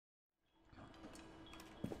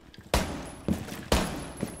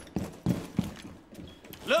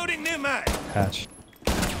Loading new mag. Hatch.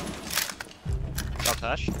 Drop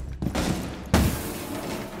hatch.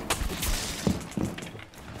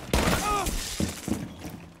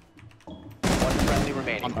 One friendly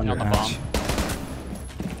remaining. On the bomb.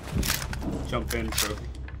 Jump in, trophy.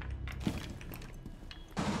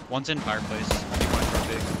 One's in fireplace. One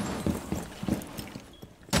trophy.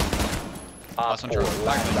 Last one trophy.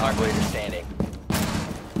 last operator standing.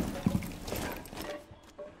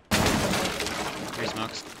 3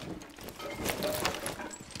 smokes.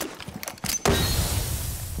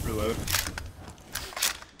 Reload.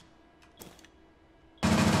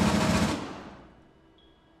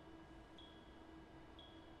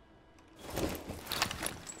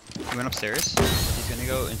 He went upstairs. He's gonna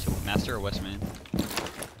go into master or west main.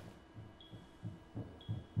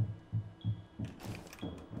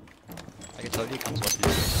 I can tell you he comes west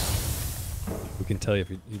main. We can tell you if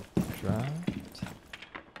you dropped.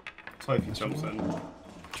 So if he jumps in.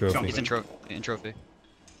 Trophy. He's in trophy.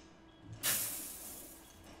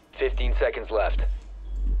 15 seconds left.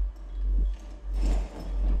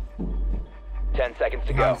 10 seconds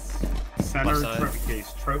to go. Nice. Center Left side. trophy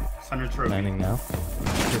case. Center trophy. Landing now.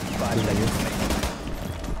 5 seconds remaining.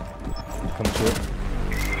 Come short.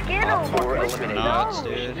 Get Op him! 4 What eliminated. the Nuts, hell?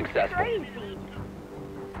 dude. Successful. Crazy.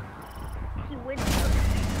 He wins.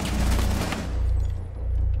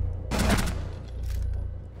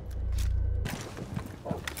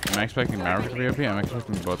 Am I expecting Maverick to be OP? I'm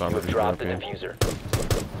expecting both You have operators to dropped the be OP. diffuser.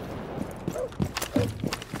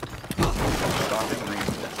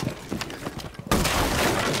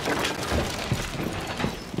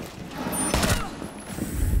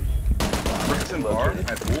 Rick's in bar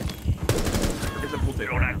at pool. Rick's at pool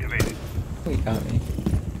table. Don't activate it. He got me.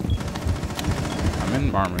 I'm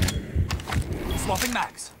in armory. Swapping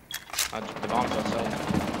mags. The bomb's outside.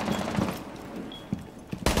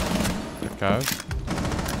 Good guys.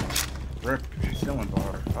 Rick, she's still in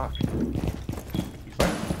bar. Fuck. He's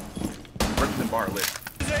fighting. Rick's in bar lit.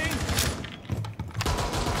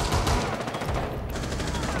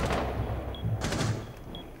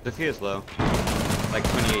 The fee is low. Like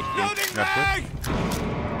 28 HP. Loading mag.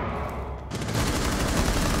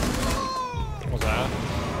 What's that?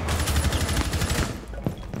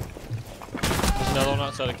 There's another one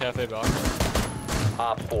outside a cafe box.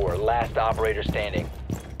 Op 4, last operator standing.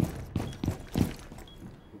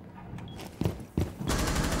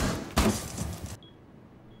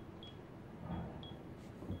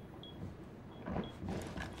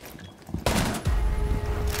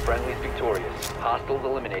 Friendly's victorious. Hostiles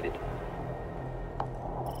eliminated.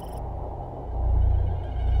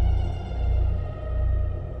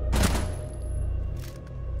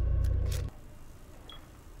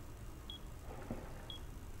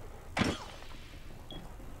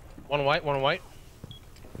 One white, one white.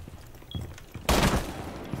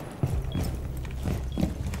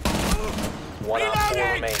 One Op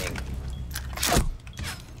 4 remaining.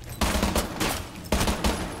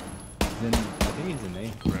 Then I think he's in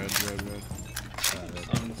A. Red.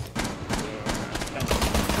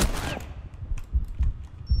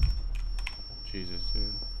 Jesus,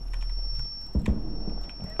 dude.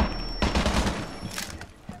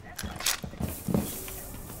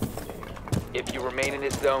 If you remain in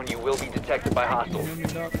this zone, you will be detected by hostiles.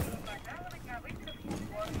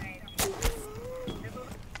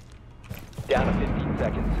 Down to 15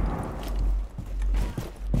 seconds.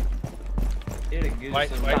 White.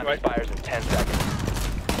 Time expires in 10 seconds.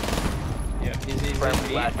 Yeah, he's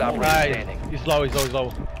Friendly last operator standing. He's low.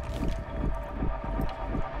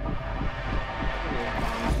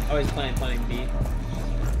 Oh, he's playing B.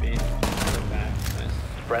 B. Go back. Nice.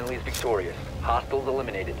 Friendly is victorious. Hostiles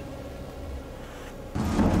eliminated.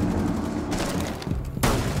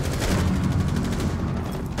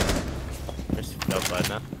 There's outside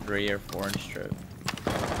now. 3 or 4 inch strip.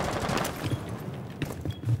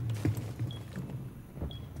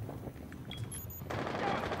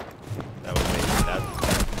 That was me. That.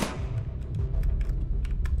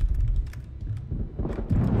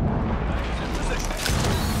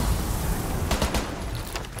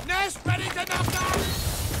 Nest ready to knock down.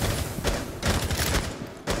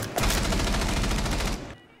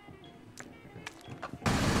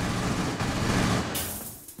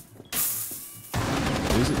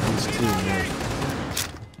 These two more.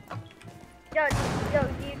 Yo,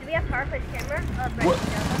 do we have fireplace camera? What?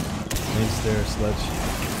 Main stair, sledge.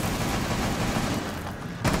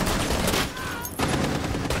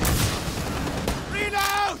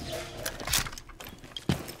 Reload.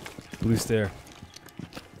 Blue stair.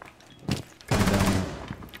 Coming down now.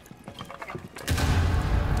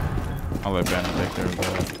 I'll let Ben take care of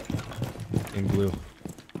that. In blue.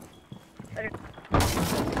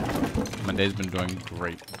 My day's been doing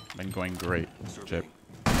great. Been going great. Chip.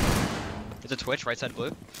 Is it Twitch, right side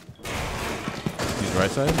blue? He's right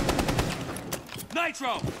side?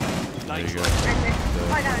 Nitro! There you go.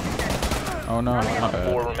 Oh, Oh no, not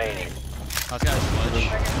 4 bad. remaining. Oh, it's got a sludge.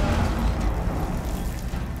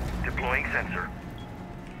 Deploying sensor.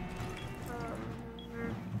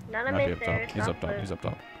 None of Might be me up top. stairs. He's up top. He's up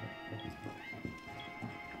top.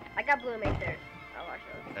 I got blue main stairs. I'll watch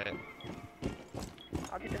those. Okay.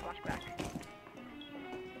 I'll do the flashback.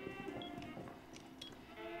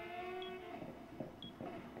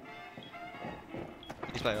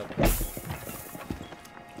 He's by up.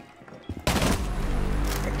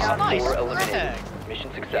 Oh, nice. 4 eliminated. Heck. Mission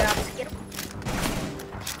Get successful. up, get up.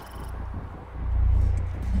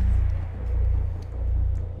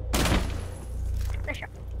 Nice shot.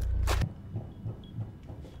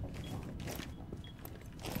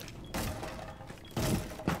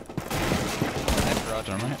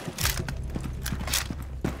 Thermite.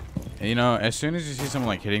 You know, as soon as you see someone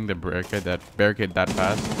like hitting the barricade that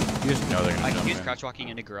fast, you just know they're gonna jump IQ is in. crouch walking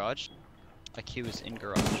into garage. IQ is in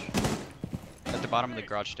garage. At the bottom of the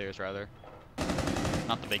garage stairs, rather.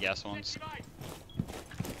 Not the big ass ones.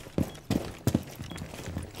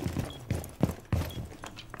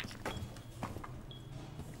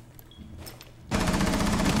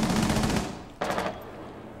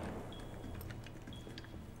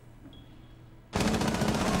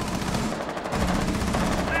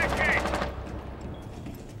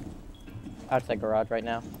 Outside garage right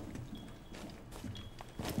now.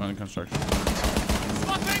 On construction.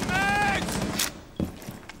 Swapping mags!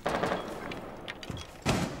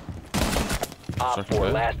 Op 4,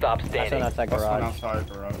 last stop That's standing. one outside Last one garage. outside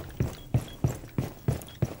garage.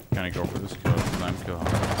 Can I go for this kill? I'm kill.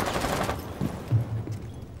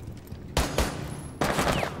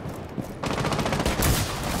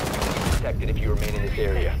 Detected if you remain in this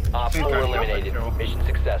area. Op 4 eliminated. Mission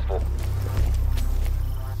successful.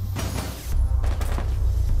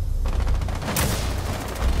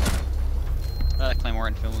 Claymore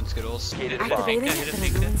and Finland Skittles. Located bomb.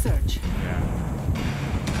 Activating search.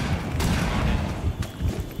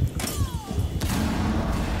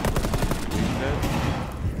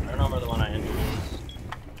 I don't know where the one I introduced.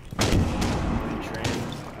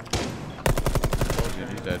 Yeah,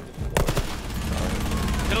 he's dead.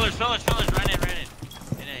 Pillars, run in.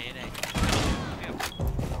 In A.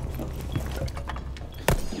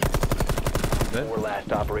 Dead? 4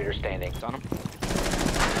 last operator standing. It's on him.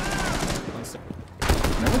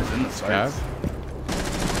 No one's in the sites. Cav?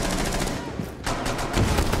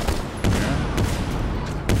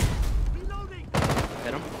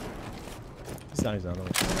 Hit him. He's down.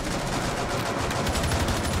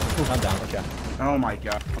 I'm down. Okay. Oh my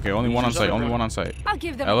god. Okay, only one on site. Only one on site. I'll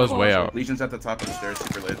give them Ella's way out. Legion's at the top of the stairs,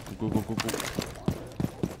 super lit. Go.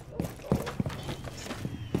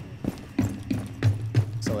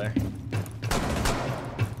 Still there.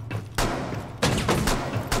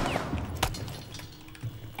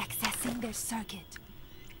 Accessing their circuit.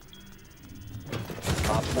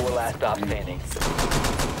 Op 4 last stop standing.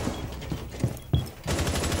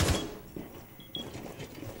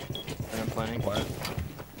 I'm planning. What?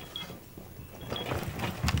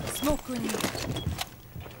 Smoke grenade.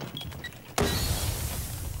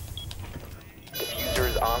 Diffuser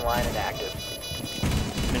is online and active.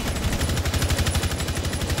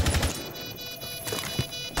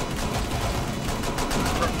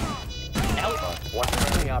 One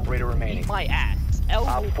friendly operator remaining. My ass.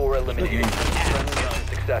 Op 4 eliminated. Friendly mission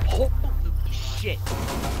successful. Holy shit.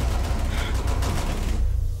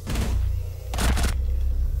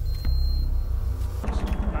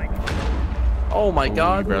 Oh my Ooh,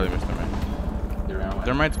 god. You barely missed him, man.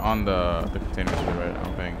 Thermite's on the container to the right,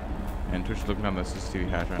 I'm paying. And Twitch is looking on the CCTV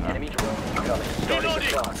hatch right now. Enemy drone incoming. Starting the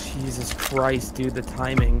clock. Jesus Christ, dude, the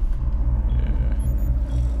timing.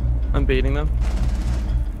 Yeah. I'm baiting them.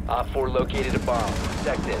 Op 4 located a bomb.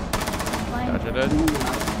 Protect it. Gotcha dead.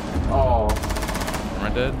 Oh.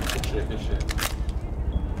 Thermite dead. Good shit.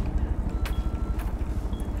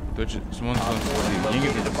 Twitch, someone's Op on 4 CC. You can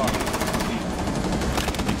located get a the bomb. You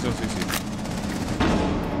can still CC.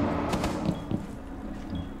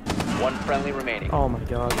 One friendly remaining. Oh my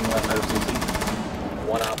god.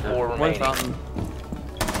 One Op 4 One remaining. fountain.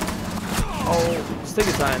 Oh, just take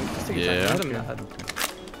your time. Just take your Yeah. time. Hit him in the head.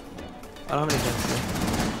 I don't have any chance here.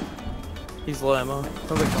 He's low ammo.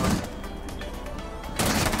 Sounds like fun.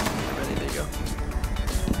 Ready, there you go.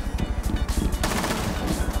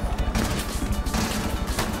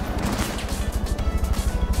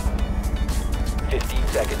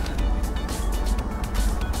 Seconds.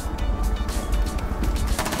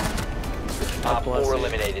 Op 4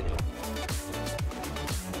 eliminated.